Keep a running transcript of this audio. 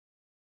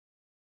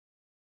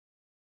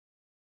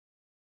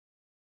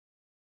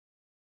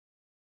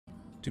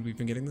Dude, we've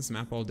been getting this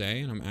map all day,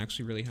 and I'm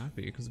actually really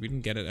happy because we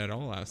didn't get it at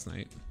all last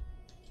night.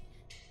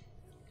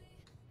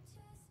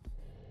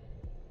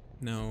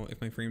 No,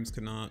 if my frames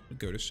could not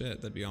go to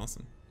shit, that'd be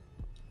awesome.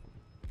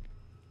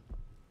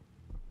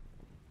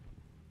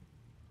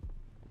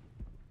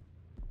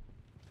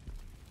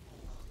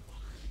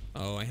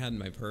 Oh, I had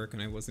my perk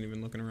and I wasn't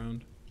even looking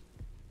around.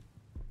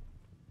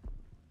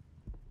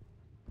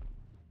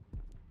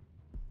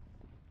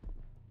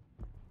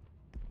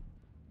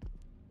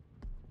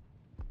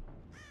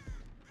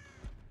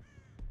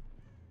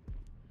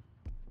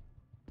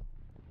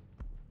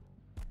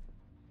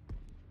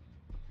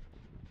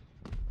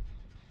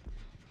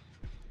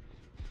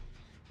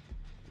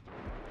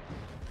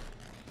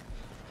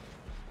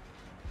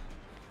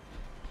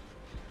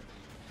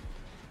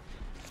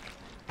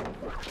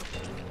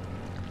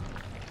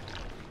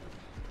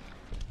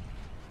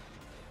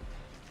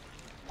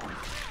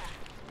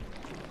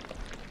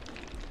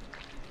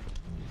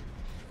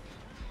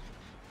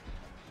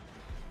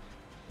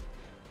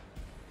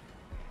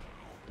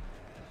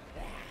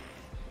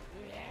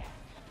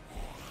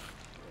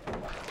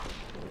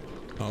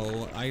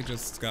 Oh, I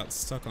just got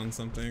stuck on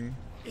something.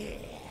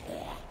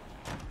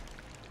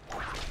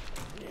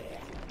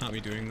 Not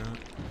me doing that.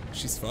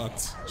 She's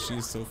fucked.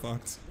 She's so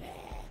fucked.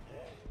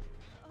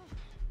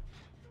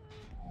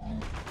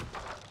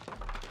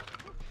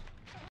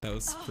 That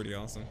was pretty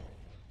awesome.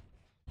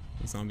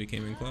 The zombie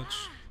came in clutch.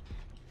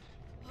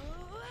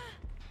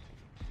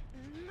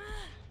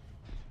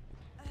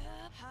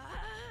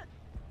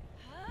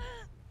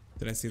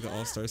 Did I see the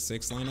All-Star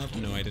 6 lineup?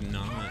 No, I did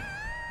not.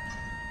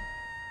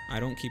 I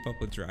don't keep up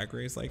with Drag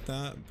Race like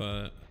that,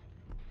 but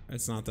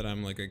it's not that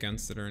I'm like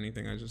against it or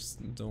anything. I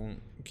just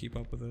don't keep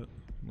up with it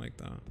like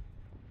that.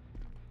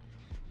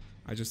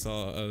 I just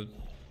saw a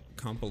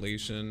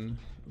compilation,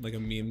 like a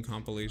meme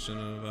compilation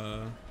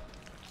of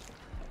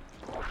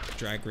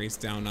Drag Race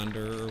Down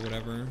Under or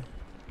whatever.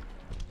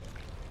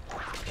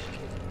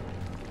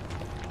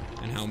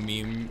 And how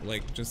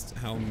just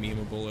how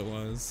memeable it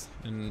was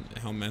and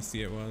how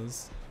messy it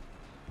was.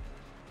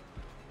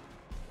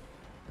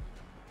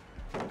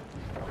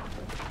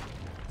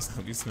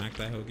 Hope you smack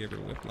that hoe, give her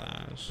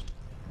whiplash.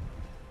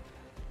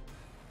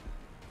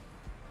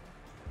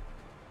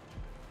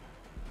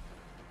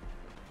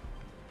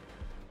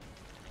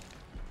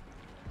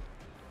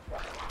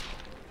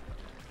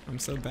 I'm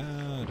so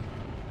bad.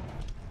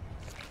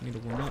 I need to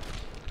warm up.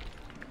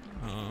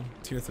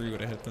 Tier 3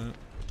 would have hit that.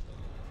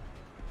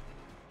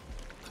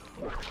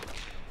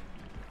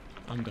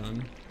 I'm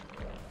done.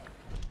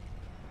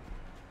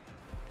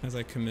 As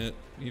I commit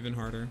even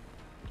harder.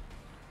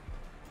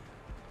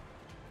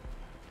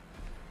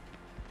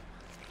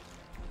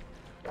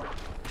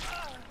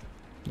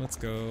 Let's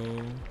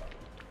go.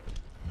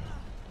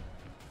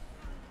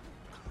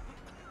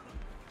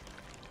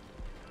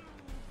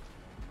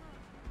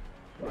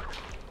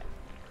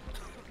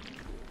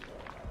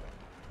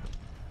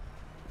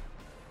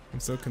 I'm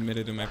so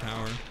committed to my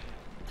power.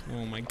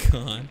 Oh my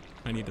god.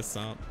 I need to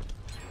stop.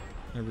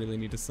 I really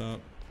need to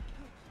stop.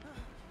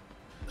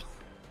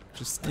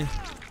 Just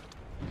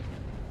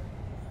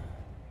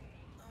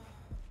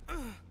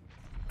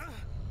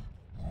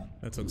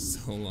That took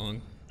so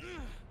long.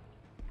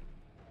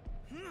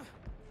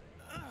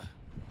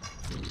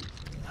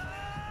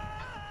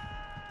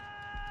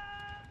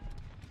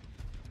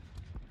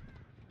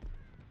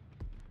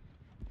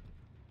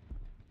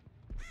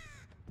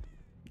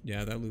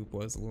 Yeah, that loop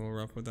was a little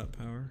rough with that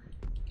power.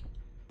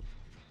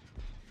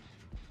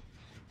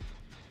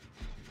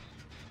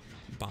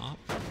 Bop.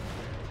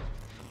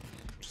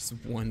 Just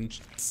one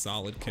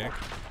solid kick.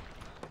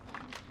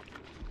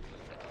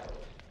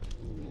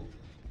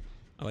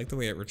 I like the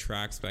way it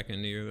retracts back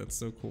into you. That's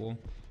so cool.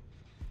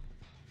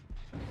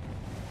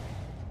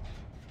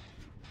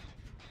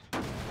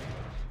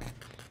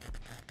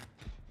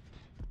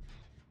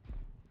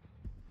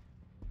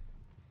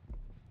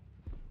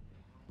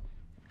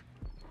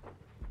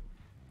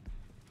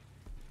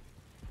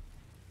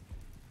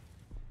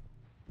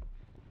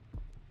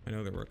 I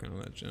know they're working on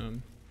that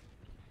gem.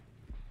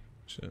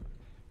 Shit.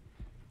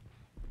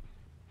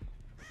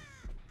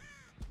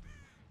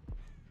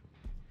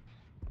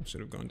 I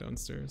should have gone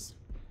downstairs.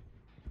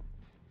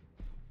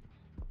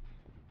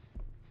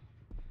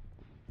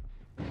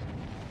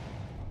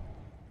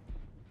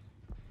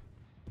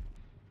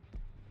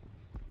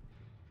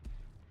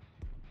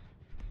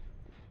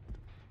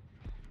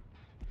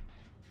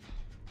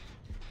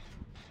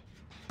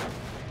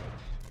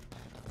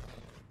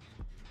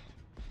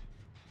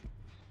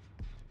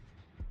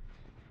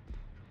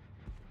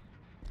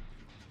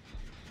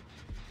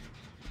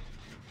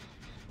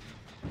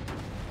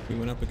 We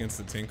went up against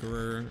the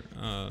Tinkerer,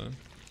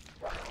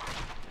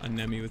 a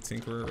Nemi with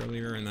Tinkerer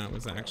earlier, and that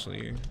was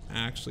actually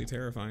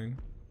terrifying.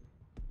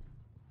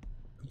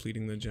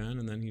 Completing the gen,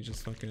 and then he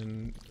just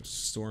fucking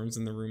storms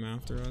in the room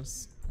after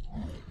us.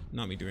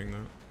 Not me doing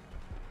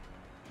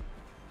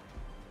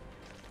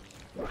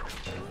that.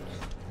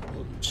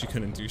 She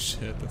couldn't do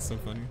shit, that's so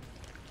funny.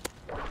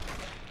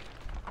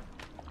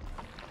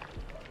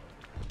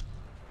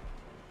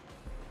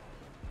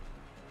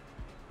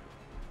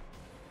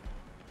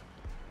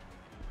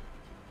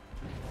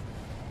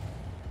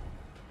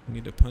 I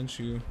need to punch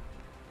you.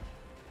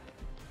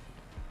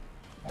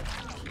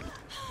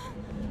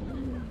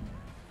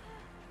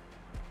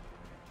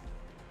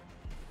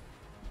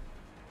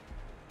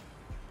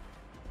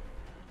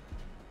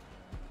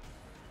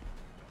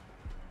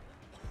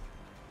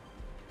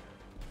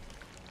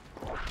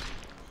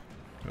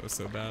 That was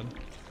so bad.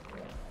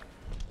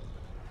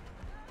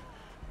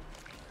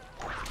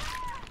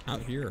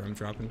 Out here, I'm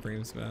dropping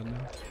frames bad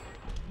now.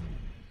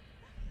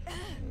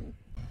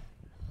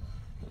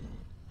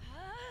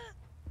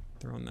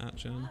 They're on that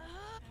gen.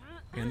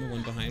 And the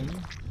one behind me?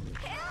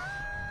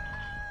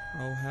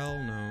 Oh, hell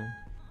no.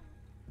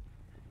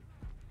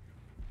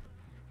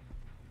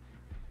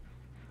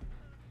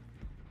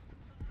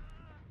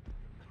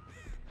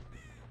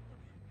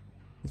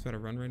 He's about to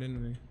run right into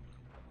me.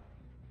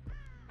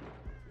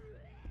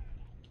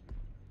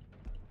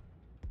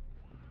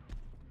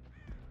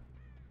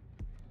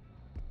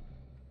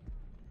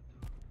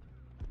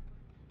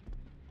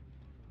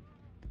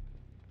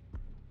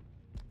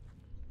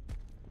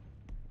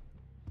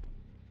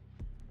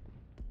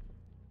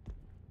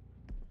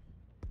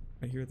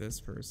 I hear this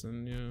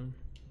person, yeah.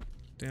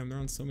 Damn, they're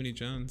on so many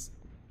gens.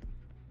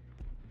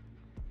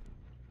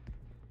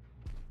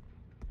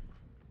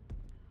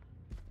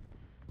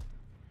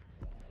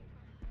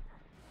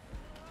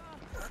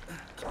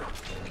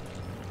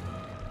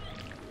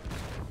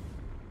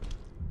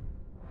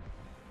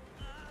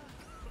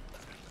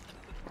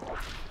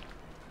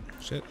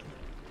 Shit.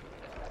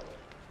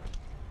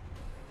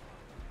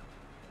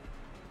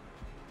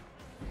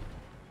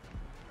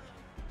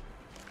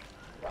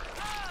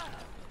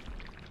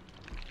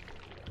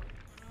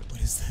 What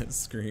is that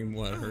scream?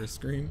 What, her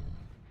scream?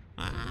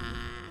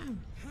 Ah!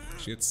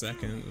 She hit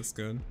second, that's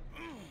good.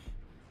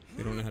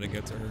 They don't know how to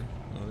get to her.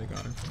 Oh, they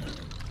got her.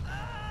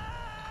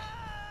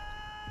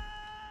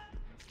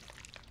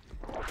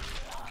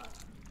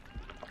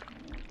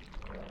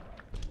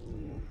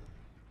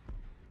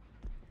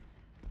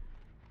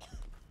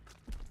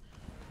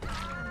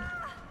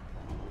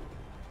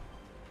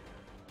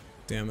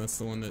 Damn, that's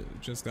the one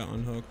that just got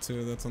unhooked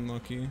too. That's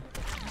unlucky.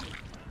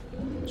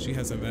 She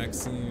has a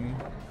vaccine.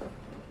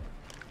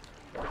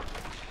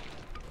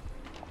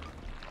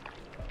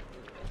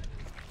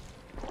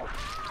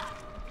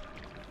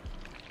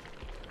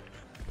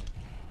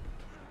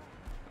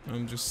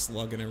 I'm just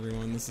slugging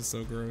everyone. This is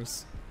so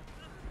gross.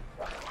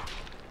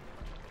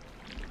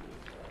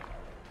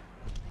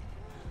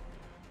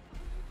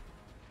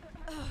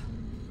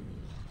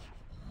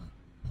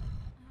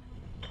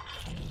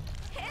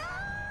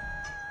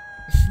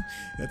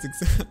 That's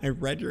exactly. I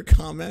read your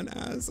comment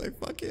as I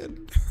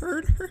fucking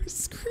heard her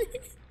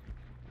scream.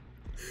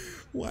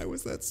 Why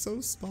was that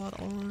so spot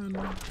on?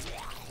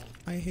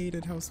 I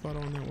hated how spot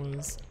on that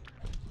was.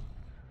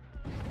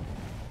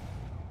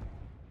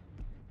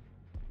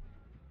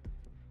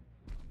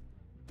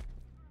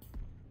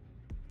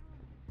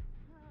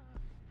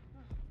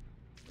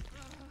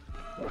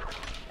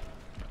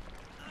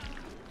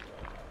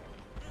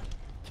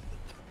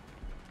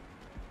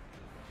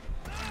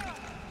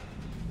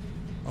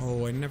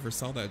 Oh, I never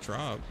saw that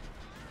drop.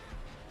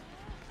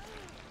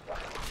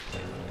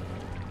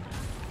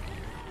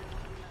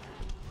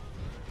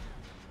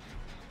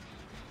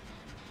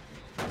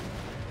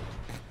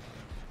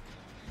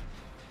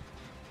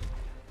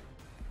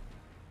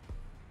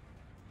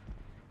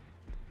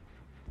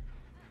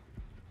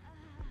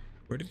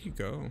 Where did he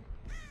go?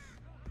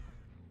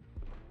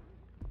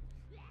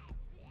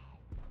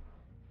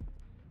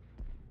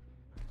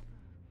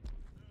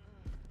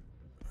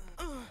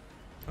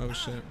 Oh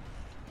shit.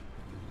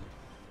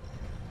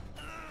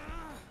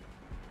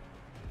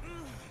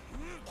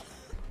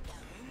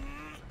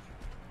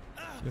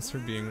 Guess for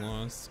being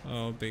lost.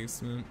 Oh,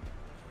 basement.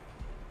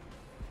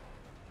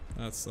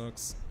 That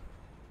sucks.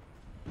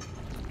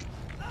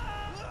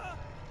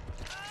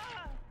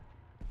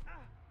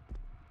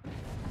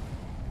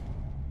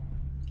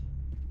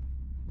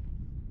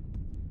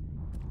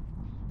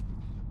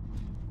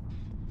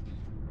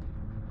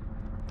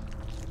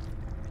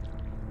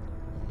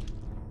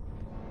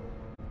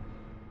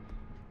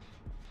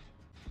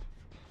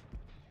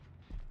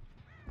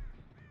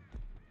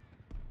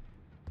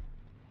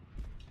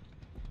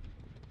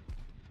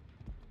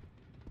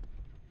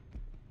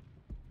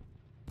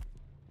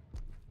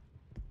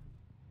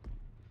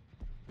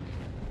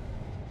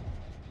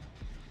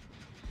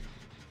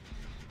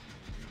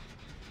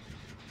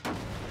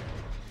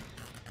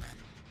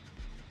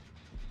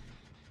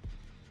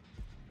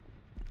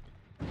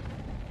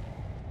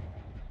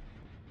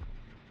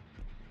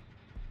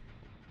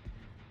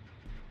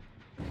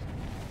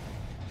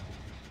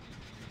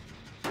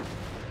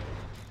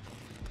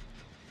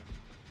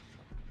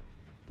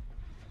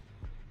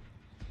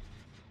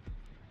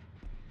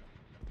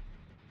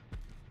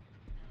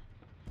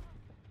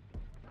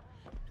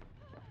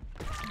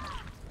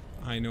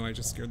 I know I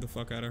just scared the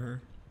fuck out of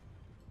her.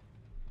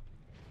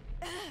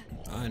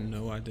 I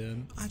know I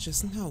did. I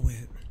just know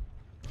it.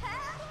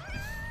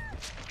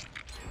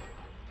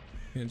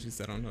 And she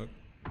said on hook.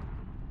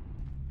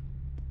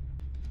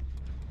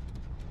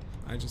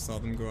 I just saw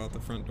them go out the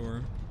front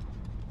door.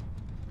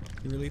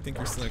 You really think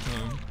you're slick,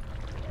 huh?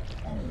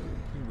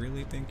 You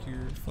really think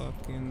you're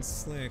fucking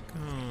slick,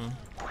 huh?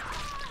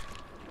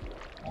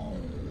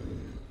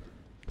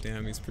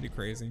 Damn, he's pretty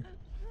crazy.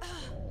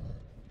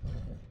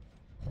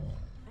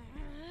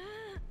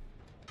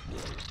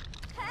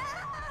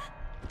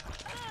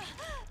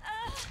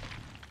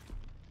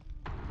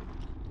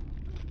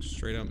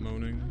 Straight up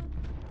moaning.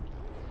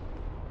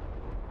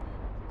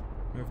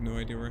 I have no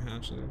idea where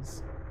Hatch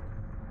is.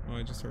 Oh,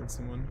 I just heard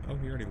someone. Oh,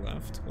 he already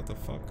left? What the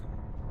fuck?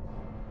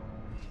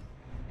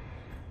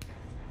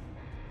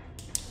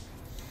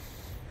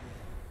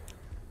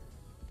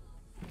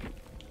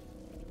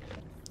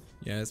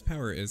 Yeah, his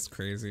power is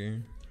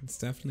crazy. It's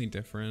definitely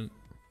different.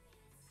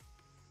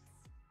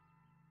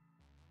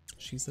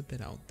 She's a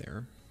bit out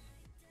there.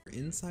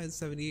 Inside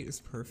 78 is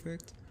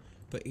perfect,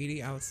 but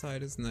 80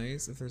 outside is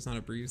nice. If there's not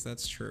a breeze,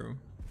 that's true.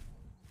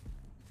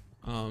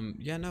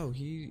 Yeah, no,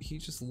 he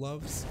just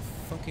loves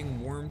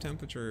fucking warm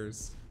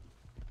temperatures.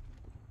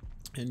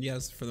 And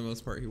yes, for the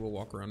most part, he will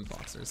walk around in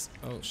boxers.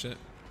 Oh shit,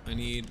 I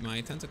need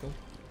my tentacle.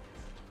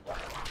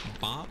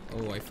 Bop.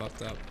 Oh, I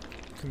fucked up.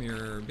 Come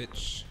here,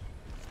 bitch.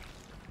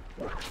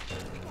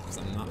 Because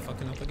I'm not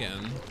fucking up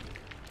again.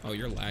 Oh,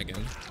 you're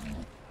lagging.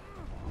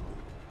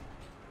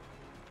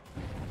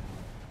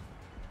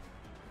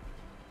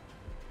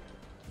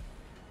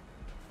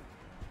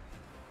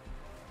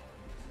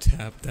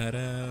 Tap that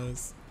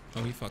ass.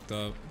 Oh, he fucked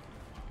up.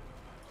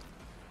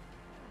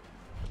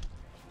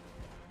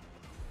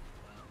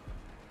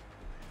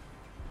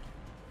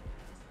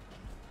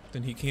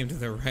 Then he came to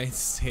the right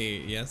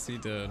state. Yes, he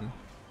did.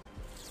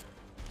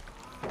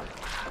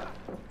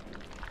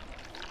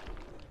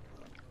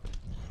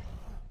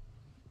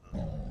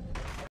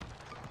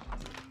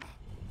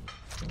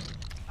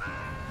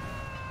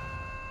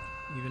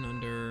 Even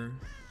under...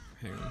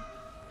 Hang on.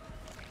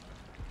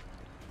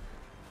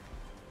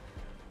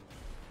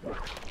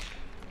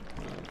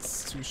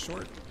 It's too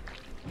short.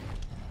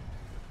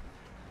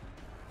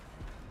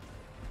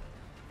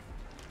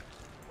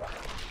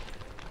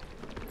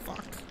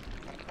 Fuck.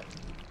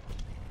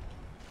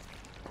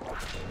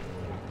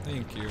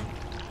 Thank you.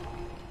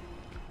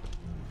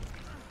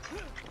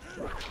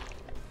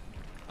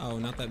 Oh,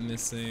 not that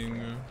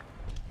missing.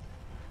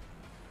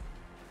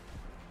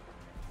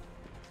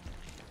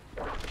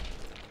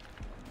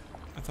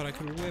 I thought I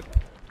could whip.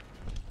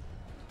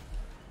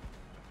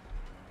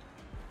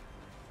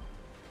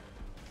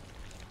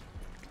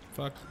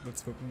 Fuck,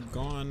 that's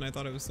gone. I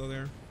thought it was still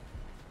there.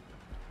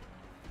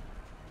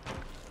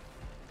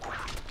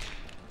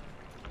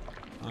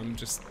 I'm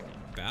just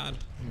bad.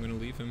 I'm gonna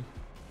leave him.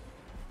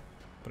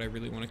 But I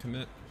really want to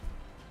commit.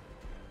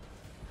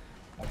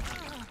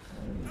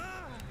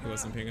 He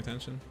wasn't paying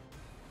attention.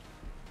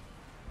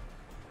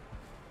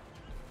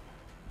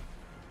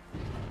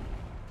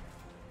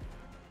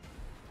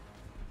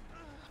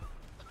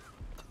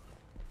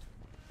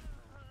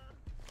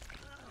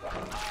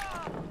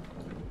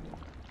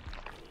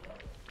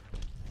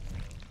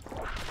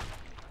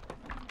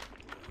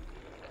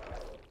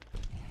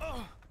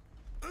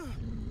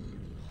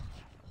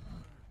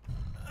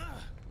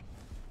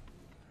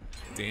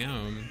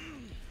 Damn.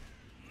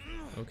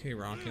 Okay,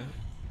 Rocket.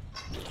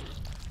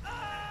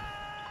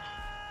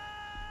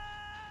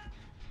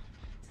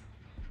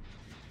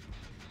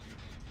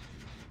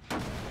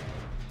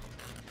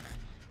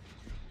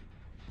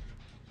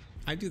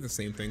 I do the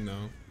same thing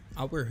though.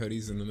 I'll wear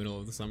hoodies in the middle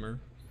of the summer.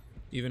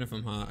 Even if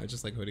I'm hot, I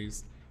just like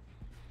hoodies.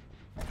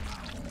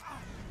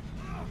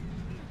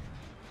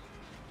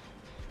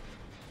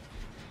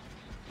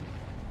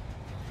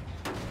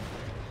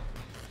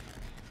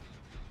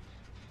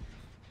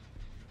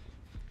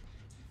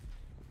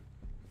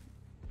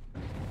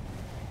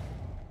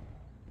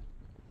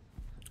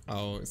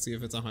 Oh, see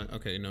if it's a hunt.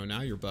 Okay, no,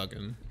 now you're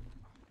bugging.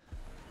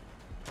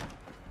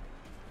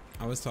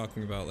 I was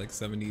talking about like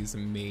 70s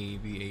and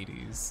maybe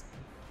 80s.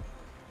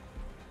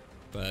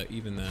 But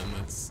even then,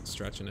 that's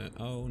stretching it.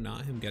 Oh,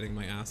 not him getting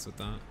my ass with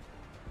that.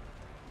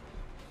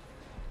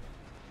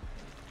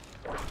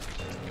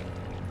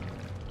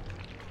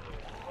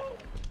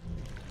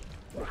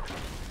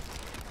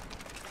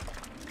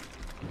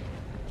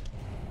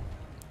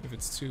 If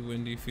it's too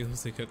windy,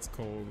 feels like it's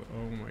cold.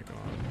 Oh my god.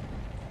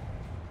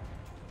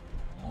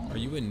 Are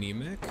you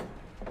anemic?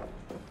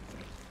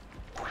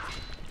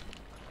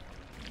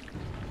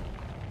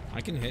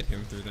 I can hit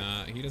him through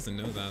that. He doesn't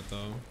know that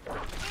though.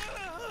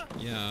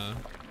 Yeah.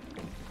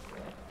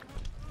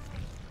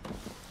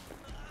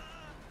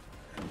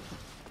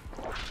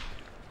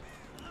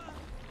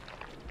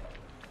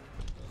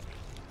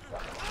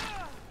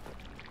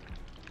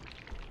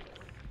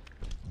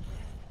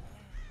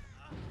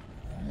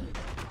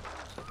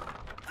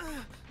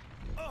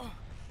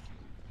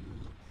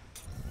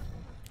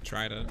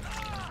 Tried it.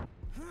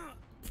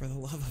 For the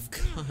love of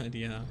God,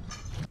 yeah.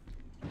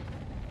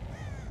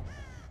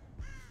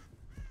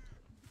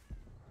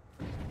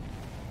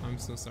 I'm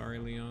so sorry,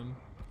 Leon.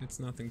 It's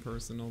nothing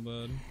personal,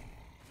 bud.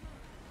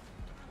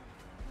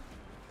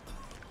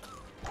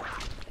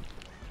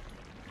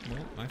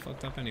 Well, I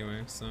fucked up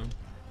anyway, so...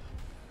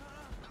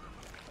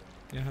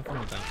 Yeah, have fun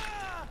with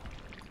that.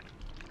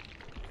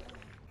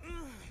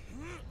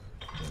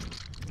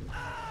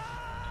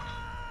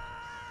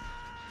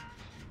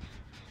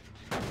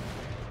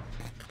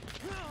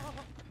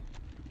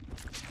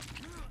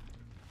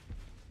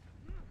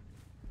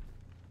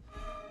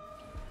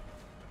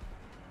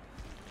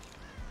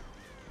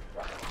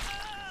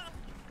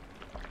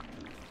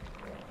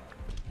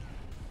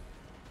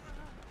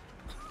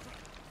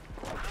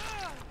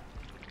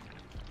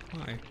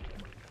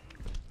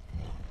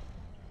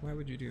 Why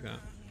would you do that?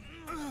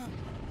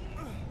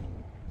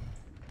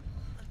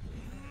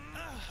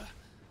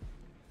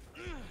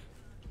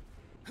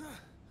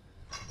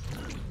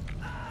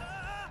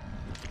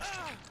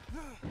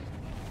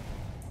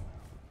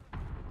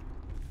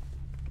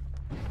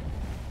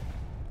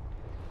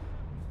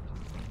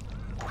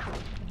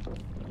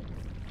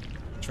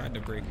 Tried to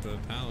break the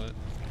pallet,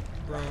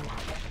 bro.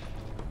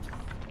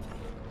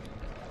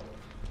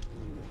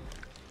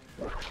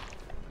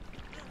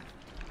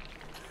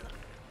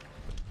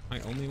 I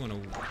only want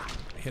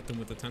to hit them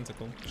with the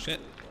tentacle. Shit.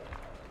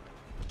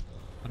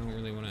 I don't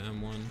really want to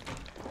M1.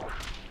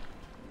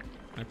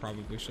 I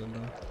probably should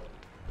though.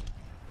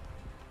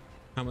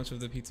 How much of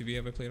the PTB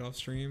have I played off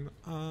stream?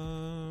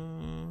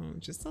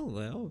 Just a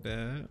little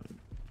bit.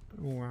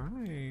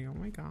 Why? Oh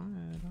my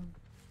god.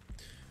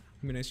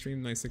 I mean, I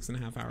streamed my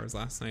 6.5 hours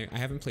last night. I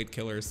haven't played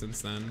Killer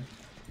since then.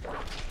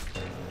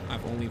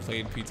 I've only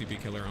played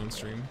PTB Killer on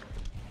stream.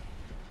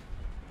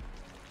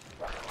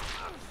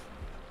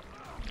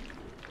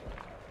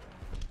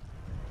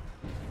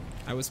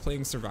 I was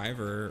playing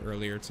Survivor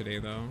earlier today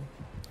though.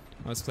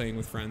 I was playing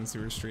with friends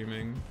who were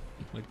streaming.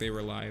 Like they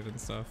were live and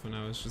stuff, and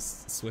I was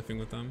just swiffing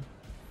with them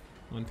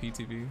on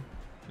PTB.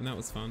 And that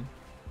was fun.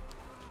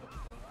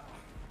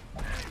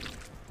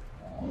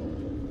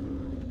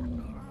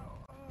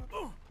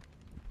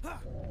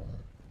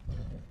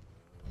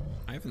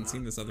 I haven't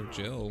seen this other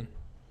Jill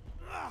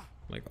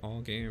like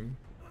all game.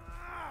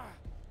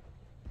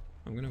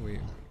 I'm gonna wait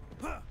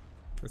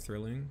for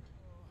thrilling.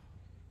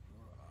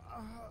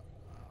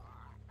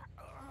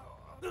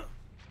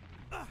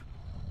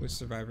 Which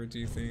Survivor do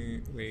you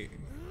think,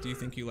 do you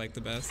think you like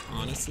the best?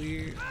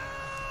 Honestly,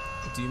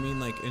 do you mean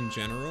like in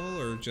general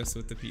or just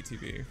with the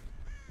PTB?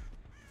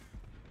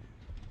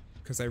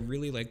 Because I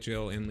really like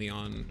Jill and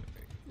Leon.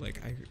 Like,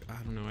 I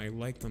don't know, I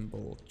like them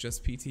both.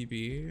 Just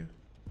PTB.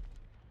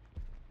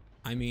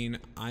 I mean,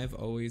 I've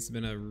always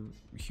been a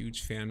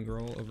huge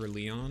fangirl over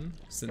Leon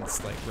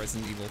since like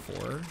Resident Evil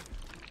 4.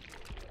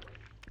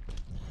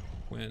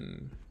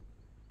 When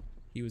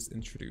he was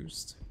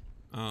introduced.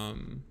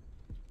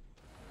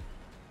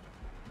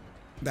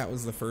 That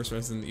was the first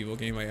Resident Evil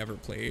game I ever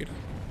played.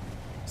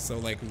 So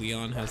like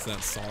Leon has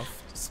that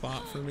soft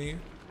spot for me.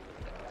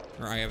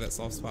 Or I have that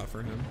soft spot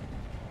for him.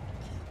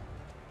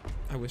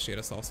 I wish he had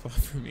a soft spot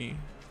for me.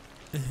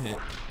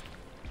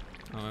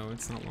 Oh,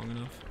 it's not long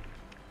enough.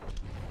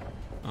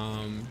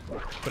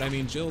 But I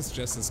mean, Jill's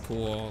just as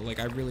cool. Like,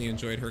 I really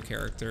enjoyed her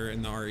character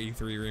in the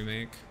RE3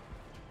 remake.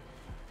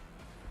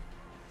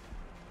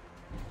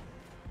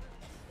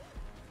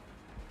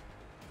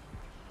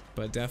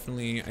 But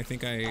definitely, I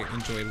think I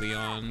enjoy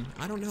Leon.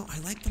 I don't know, I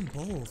like them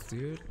both,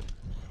 dude.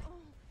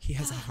 He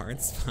has a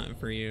hard spot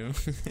for you.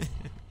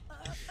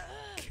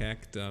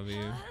 Keck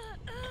W.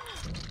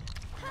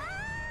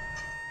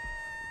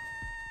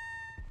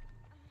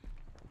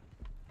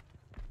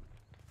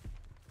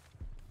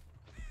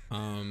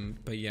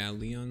 But yeah,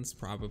 Leon's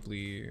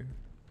probably,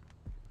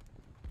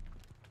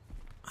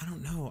 I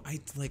don't know, I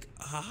like,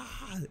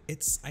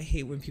 I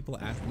hate when people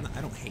ask,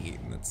 I don't hate,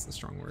 that's a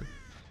strong word.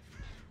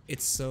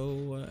 It's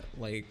so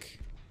like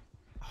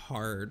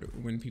hard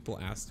when people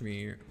ask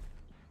me,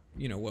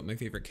 you know, what my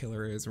favorite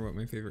killer is or what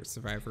my favorite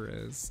survivor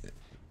is,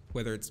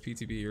 whether it's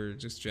PTB or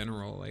just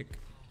general. Like,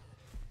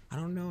 I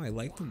don't know, I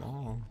like them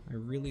all. I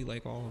really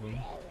like all of them.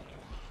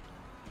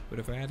 But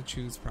if I had to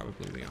choose,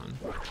 probably Leon.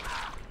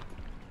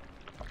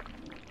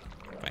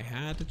 If I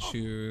had to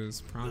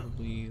choose,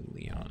 probably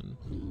Leon,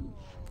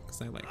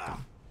 because I like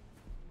them.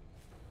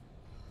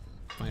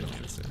 Final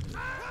answer.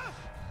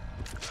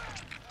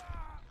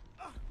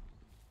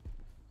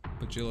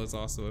 But Jill is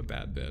also a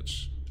bad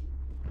bitch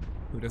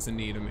who doesn't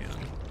need a man,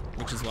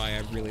 which is why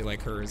I really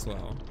like her as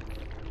well.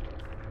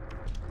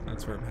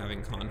 That's where I'm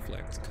having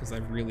conflict, because I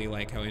really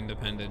like how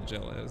independent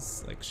Jill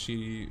is. Like,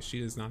 she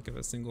does not give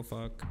a single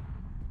fuck.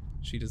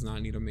 She does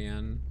not need a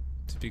man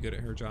to be good at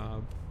her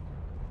job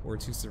or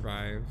to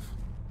survive.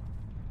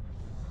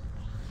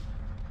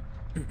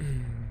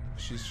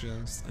 She's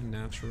just a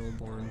natural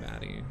born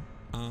baddie.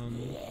 Now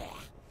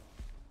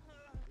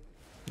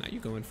you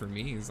going for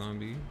me,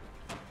 zombie.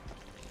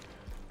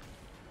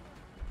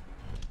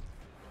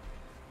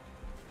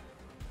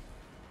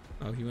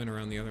 Oh, he went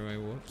around the other way,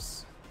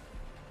 whoops.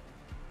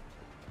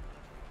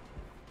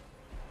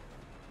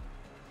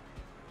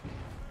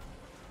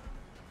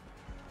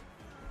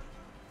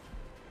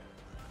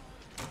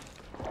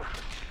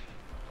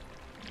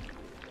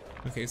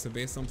 Okay, so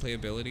based on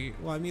playability,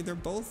 well, I mean, they're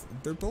both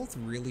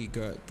really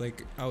good.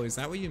 Like, oh, is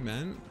that what you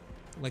meant?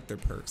 Like their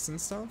perks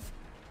and stuff?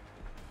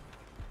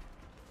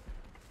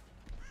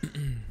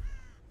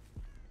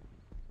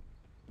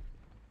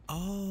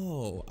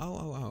 Oh.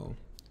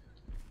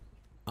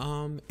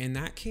 In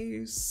that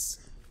case,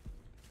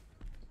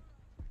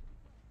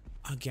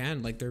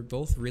 again, like they're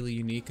both really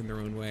unique in their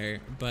own way,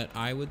 but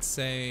I would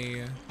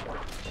say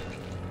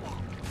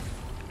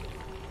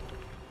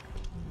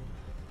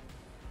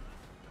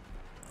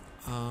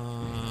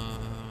I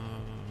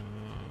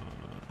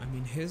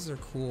mean, his are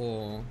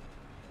cool.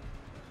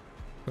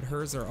 But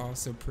hers are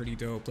also pretty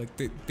dope. Like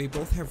they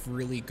both have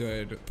really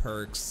good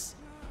perks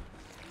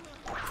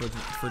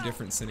for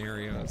different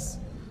scenarios.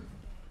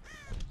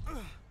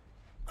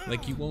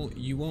 Like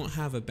you won't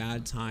have a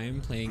bad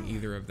time playing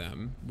either of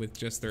them with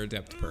just their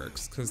adept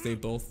perks, because they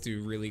both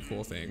do really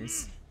cool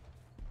things.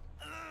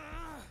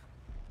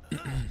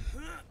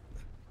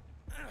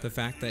 The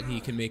fact that he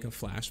can make a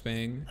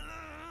flashbang,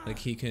 like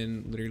he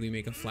can literally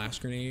make a flash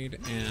grenade,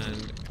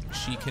 and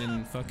she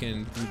can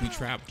fucking booby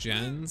trap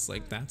gens,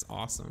 like that's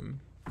awesome.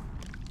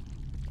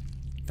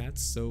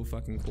 That's so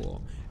fucking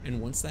cool. And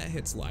once that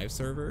hits live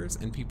servers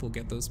and people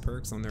get those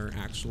perks on their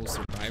actual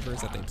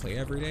survivors that they play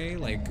every day,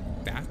 like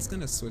that's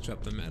gonna switch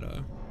up the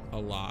meta a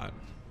lot.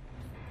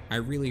 I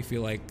really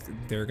feel like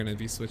they're gonna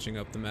be switching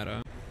up the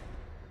meta.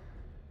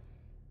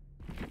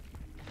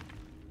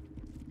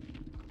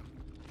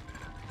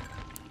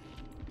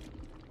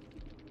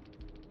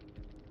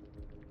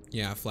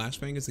 Yeah,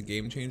 flashbang is a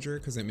game changer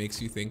because it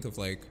makes you think of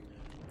like,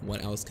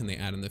 what else can they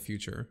add in the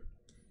future?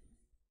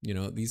 You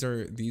know,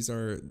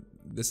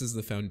 this is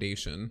the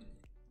foundation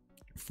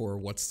for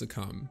what's to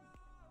come.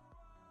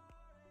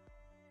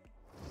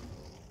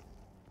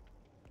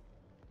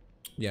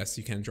 Yes,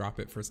 you can drop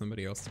it for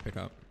somebody else to pick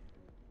up.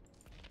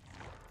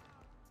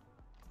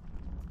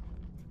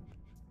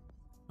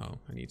 Oh,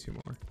 I need 2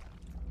 more.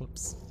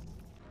 Whoops.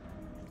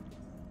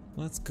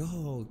 Let's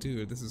go,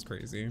 dude, this is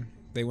crazy.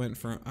 They went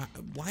from,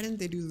 why didn't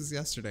they do this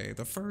yesterday?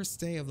 The first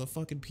day of the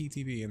fucking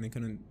PTB, and they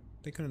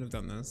couldn't have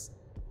done this.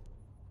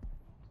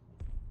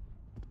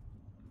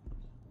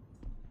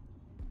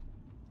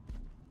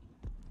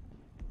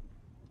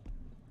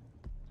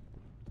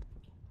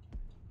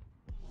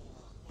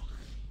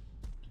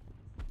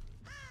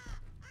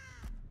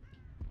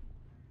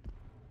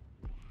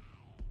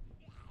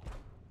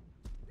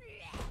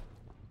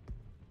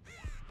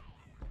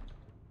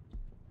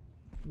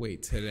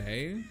 Wait,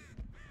 today?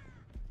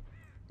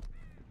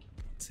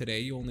 Today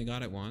you only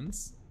got it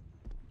once?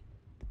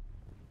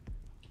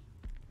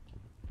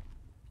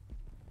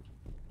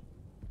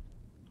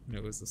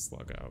 It was a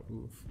slug out.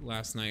 Oof.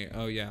 Last night,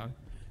 oh yeah.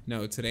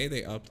 No, today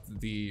they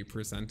upped the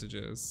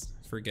percentages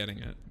for getting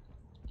it.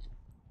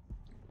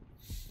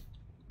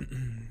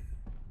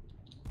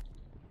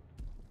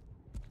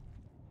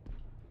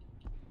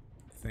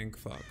 Thank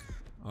fuck.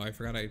 Oh, I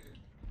forgot I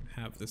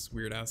have this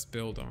weird ass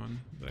build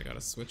on that I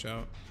gotta switch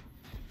out.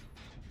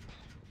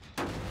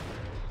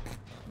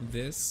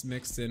 This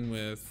mixed in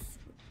with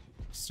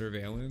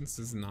surveillance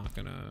is not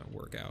gonna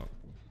work out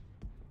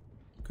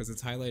because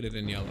it's highlighted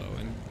in yellow,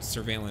 and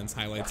surveillance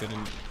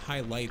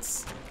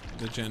highlights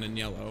the gen in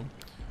yellow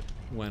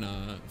when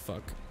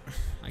fuck,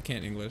 I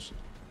can't English,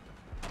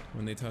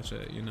 when they touch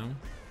it, you know,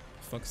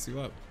 fucks you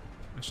up.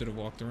 I should have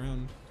walked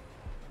around.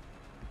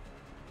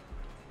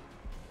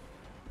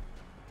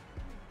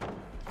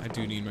 I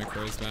do need my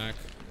crows back.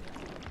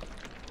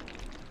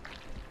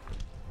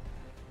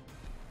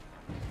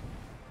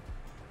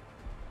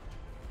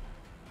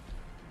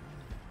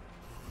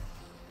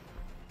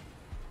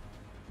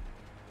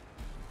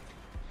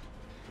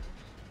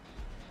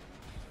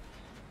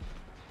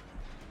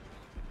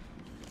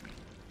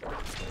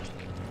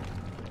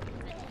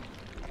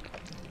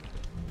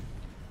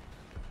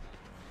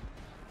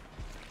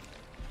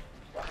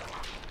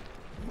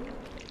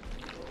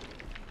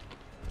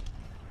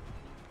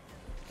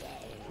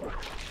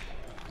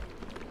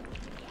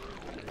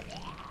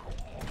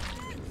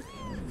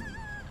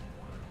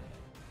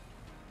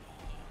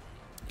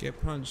 Get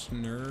punched,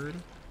 nerd.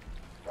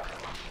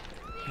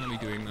 I'll be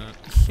doing that.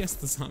 Yes,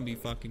 the zombie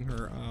fucking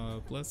her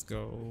up. Let's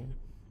go.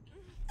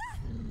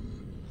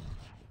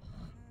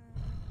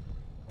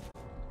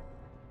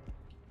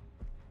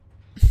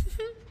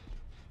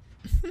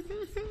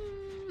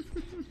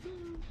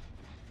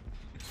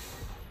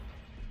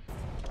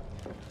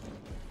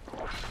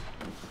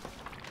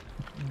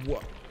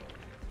 What?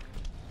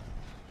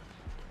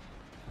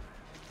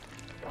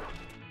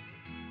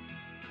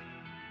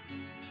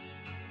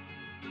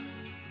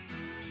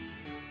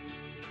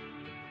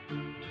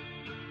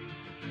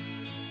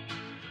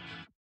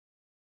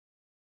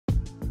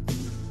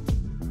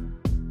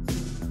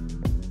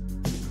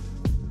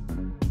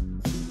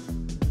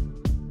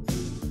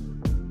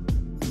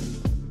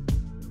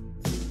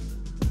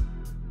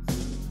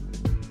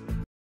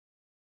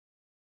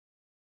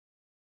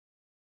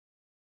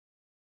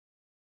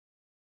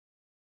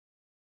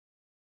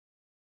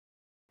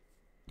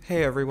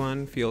 Hey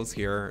everyone, Feels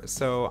here.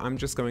 So I'm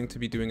just going to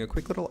be doing a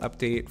quick little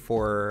update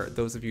for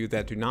those of you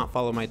that do not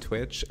follow my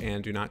Twitch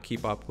and do not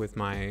keep up with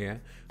my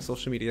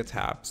social media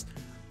tabs.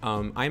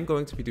 I'm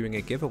going to be doing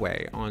a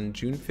giveaway on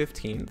June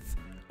 15th.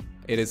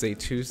 It is a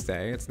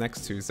Tuesday, it's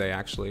next Tuesday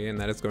actually, and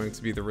that is going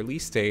to be the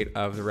release date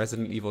of the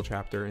Resident Evil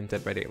chapter in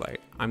Dead by Daylight.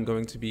 I'm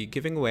going to be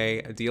giving away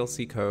a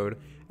DLC code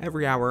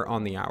every hour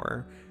on the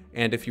hour.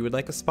 And if you would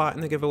like a spot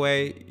in the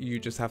giveaway, you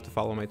just have to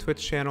follow my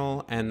Twitch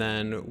channel, and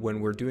then when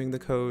we're doing the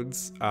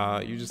codes,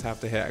 you just have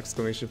to hit !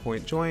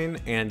 join,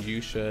 and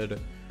you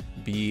should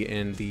be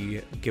in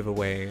the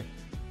giveaway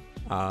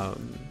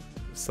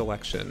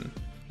selection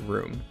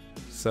room.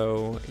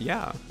 So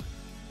yeah,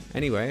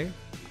 Anyway,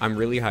 I'm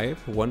really hype.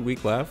 1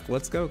 week left.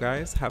 Let's go,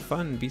 guys. Have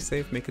fun. Be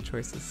safe. Make good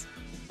choices.